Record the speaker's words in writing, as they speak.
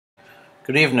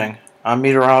Good evening. I'm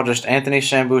meteorologist Anthony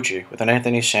Sambucci with an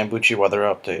Anthony Sambucci weather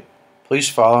update. Please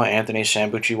follow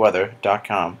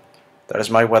AnthonySambucciWeather.com. That is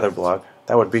my weather blog.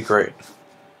 That would be great.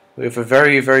 We have a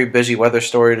very busy weather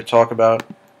story to talk about.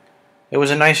 It was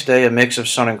a nice day, a mix of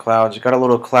sun and clouds. It got a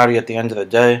little cloudy at the end of the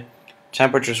day.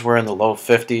 Temperatures were in the low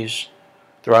 50s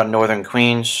throughout northern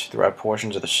Queens, throughout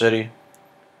portions of the city.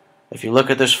 If you look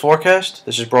at this forecast,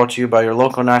 this is brought to you by your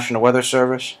local National Weather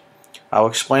Service. I'll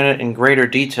explain it in greater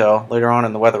detail later on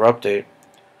in the weather update.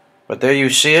 But there you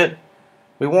see it.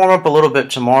 We warm up a little bit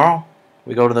tomorrow.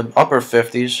 We go to the upper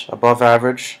 50s, above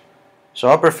average. So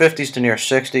upper 50s to near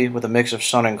 60 with a mix of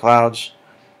sun and clouds.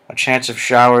 A chance of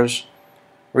showers.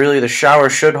 Really, the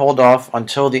showers should hold off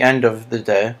until the end of the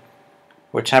day,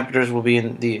 where temperatures will be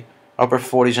in the upper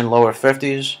 40s and lower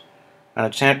 50s. And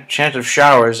a chance of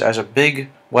showers as a big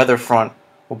weather front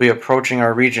will be approaching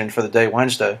our region for the day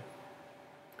Wednesday.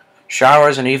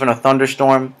 Showers and even a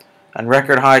thunderstorm and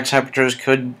record high temperatures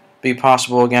could be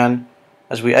possible again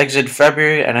as we exit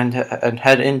February and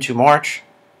head into March.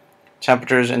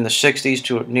 Temperatures in the 60s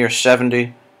to near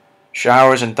 70.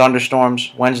 Showers and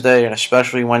thunderstorms Wednesday and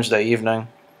especially Wednesday evening.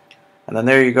 And then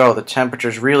there you go. The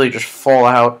temperatures really just fall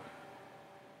out.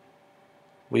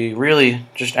 We really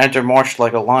just enter March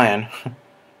like a lion.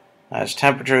 As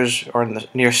temperatures are in the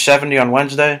near 70 on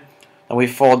Wednesday, then we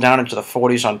fall down into the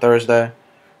 40s on Thursday.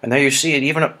 And there you see it,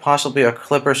 even possibly a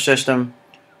clipper system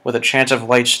with a chance of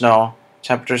light snow,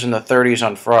 temperatures in the 30s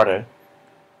on Friday.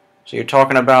 So you're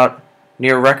talking about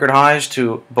near record highs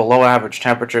to below average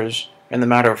temperatures in the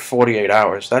matter of 48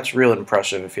 hours. That's real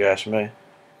impressive if you ask me.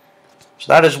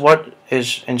 So that is what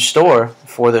is in store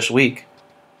for this week.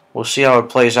 We'll see how it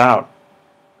plays out.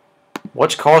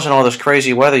 What's causing all this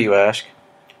crazy weather, you ask?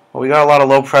 Well, we got a lot of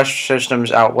low pressure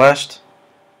systems out west.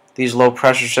 These low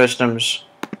pressure systems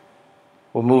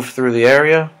will move through the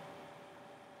area.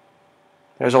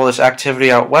 There's all this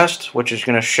activity out west, which is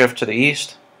going to shift to the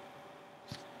east.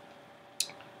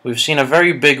 We've seen a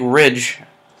very big ridge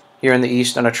here in the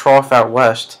east and a trough out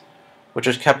west, which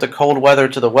has kept the cold weather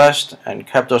to the west and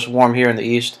kept us warm here in the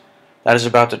east. That is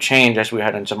about to change as we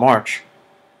head into March.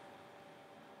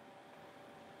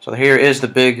 So here is the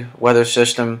big weather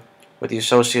system with the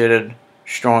associated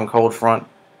strong cold front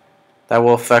that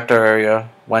will affect our area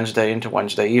Wednesday into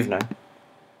Wednesday evening.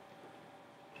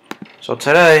 So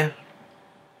today,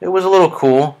 it was a little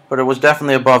cool, but it was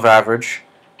definitely above average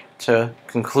to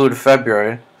conclude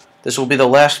February. This will be the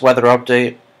last weather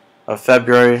update of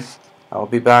February. I will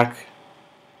be back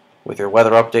with your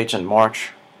weather updates in March.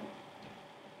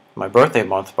 My birthday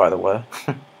month, by the way.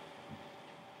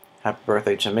 Happy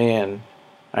birthday to me and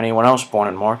anyone else born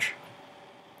in March.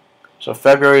 So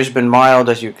February has been mild,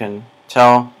 as you can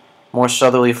tell. More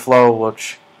southerly flow,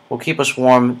 which will keep us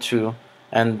warm to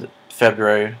end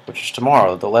February, which is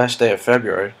tomorrow, the last day of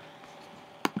February.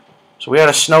 So we had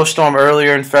a snowstorm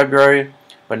earlier in February,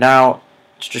 but now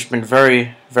it's just been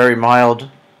very mild.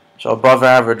 So above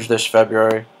average this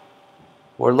February.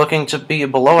 We're looking to be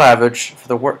below average for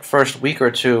the first week or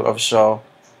two of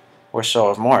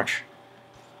of March.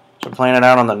 So playing it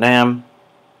out on the NAM.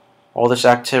 All this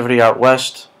activity out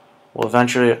west will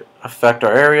eventually affect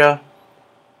our area.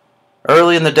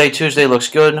 Early in the day Tuesday looks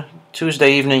good.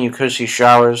 Tuesday evening you could see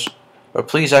showers, but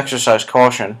please exercise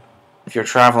caution if you're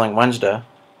traveling Wednesday.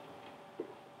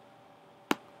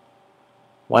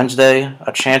 Wednesday,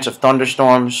 a chance of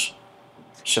thunderstorms,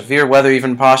 severe weather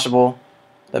even possible.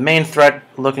 The main threat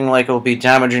looking like it will be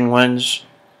damaging winds,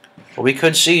 but we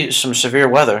could see some severe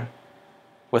weather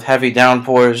with heavy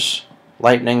downpours,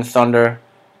 lightning, thunder,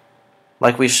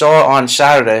 like we saw on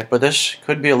Saturday, but this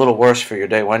could be a little worse for your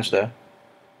day Wednesday.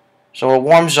 So it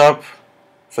warms up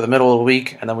for the middle of the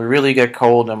week, and then we really get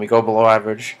cold and we go below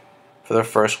average for the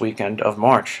first weekend of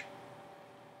March.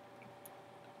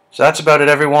 So that's about it,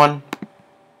 everyone.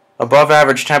 Above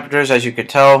average temperatures, as you could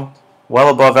tell, well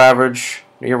above average,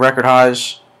 near record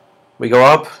highs. We go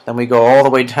up, then we go all the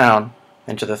way down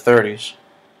into the 30s.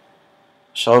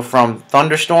 So from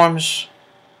thunderstorms,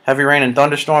 heavy rain and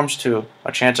thunderstorms, to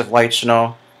a chance of light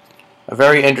snow. A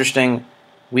very interesting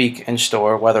week in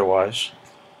store weather-wise.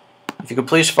 If you could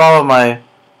please follow my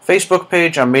Facebook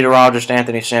page, I'm meteorologist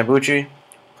Anthony Sambucci.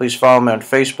 Please follow me on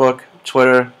Facebook,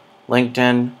 Twitter,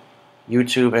 LinkedIn,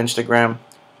 YouTube, Instagram,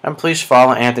 and please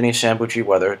follow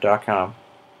AnthonySambucciWeather.com.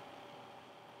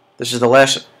 This is the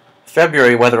last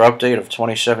February weather update of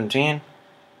 2017.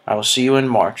 I will see you in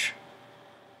March.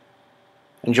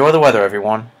 Enjoy the weather,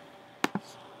 everyone.